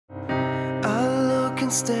can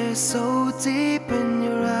stare so deep in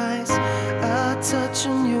your eyes. I touch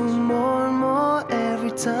on you more and more every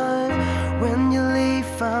time. When you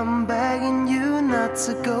leave, I'm begging you not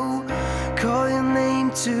to go. Call your name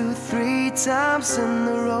 2, 3 times in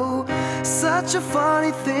a row. Such a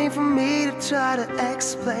funny thing for me to try to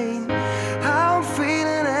explain how I'm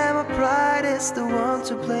feeling, and my pride is the one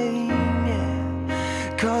to blame,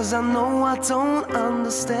 yeah. 'Cause I know I don't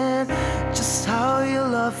understand just how your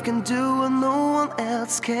love can do what no one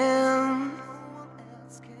else can.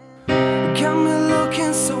 Got me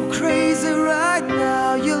looking so crazy right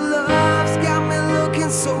now. Your love's got me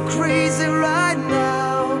looking so crazy right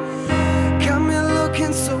now. Got me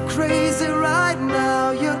looking so crazy right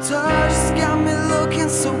now. Your touch's got me looking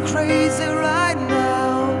so crazy right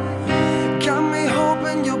now. Got me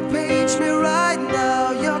hoping you'll page me right now.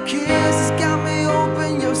 Your kiss got me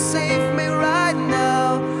open, you'll save me right now.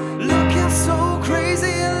 Looking so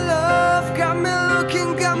crazy in love. Got me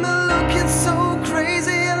looking so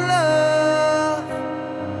crazy in love.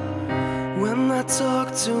 When I talk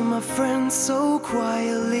to my friends so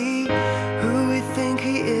quietly, who we think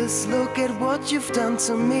he is, look at what you've done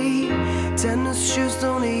to me. Tennis shoes,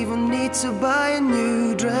 don't even need to buy a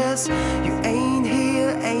new dress. You ain't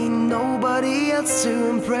here, ain't nobody else to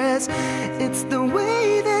impress. It's the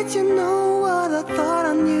way that you know what I thought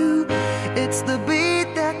I knew. It's the beat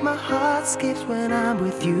that my heart skips when I'm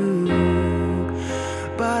with you.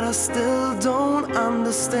 But I still don't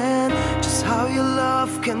understand just how your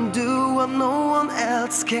love can do what no one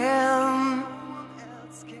else can.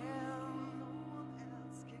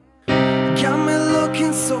 Got me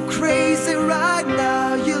looking so crazy right now.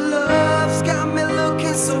 Your love's got me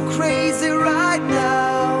looking so crazy right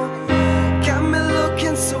now. Got me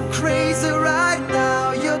looking so crazy right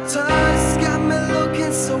now. Your touch got me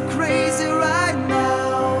looking so crazy right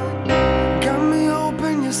now. Got me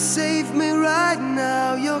open, you save me right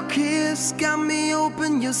now. Your kiss got me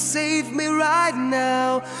open, you save me right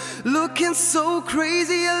now. Looking so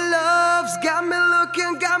crazy, your love's got me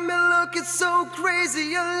looking so crazy,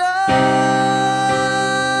 your love.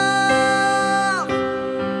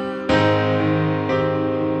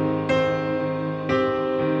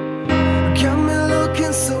 Got me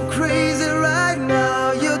looking so crazy right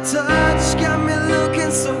now. Your touch got me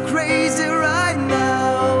looking so crazy right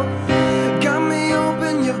now. Got me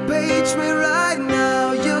open, you page me right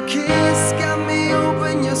now. Your kiss got me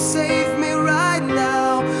open, you save me right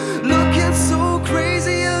now. Looking so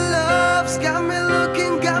crazy, your love's got me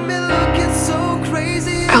looking so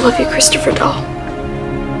crazy. I love you, Christopher doll.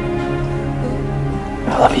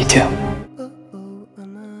 I love you too.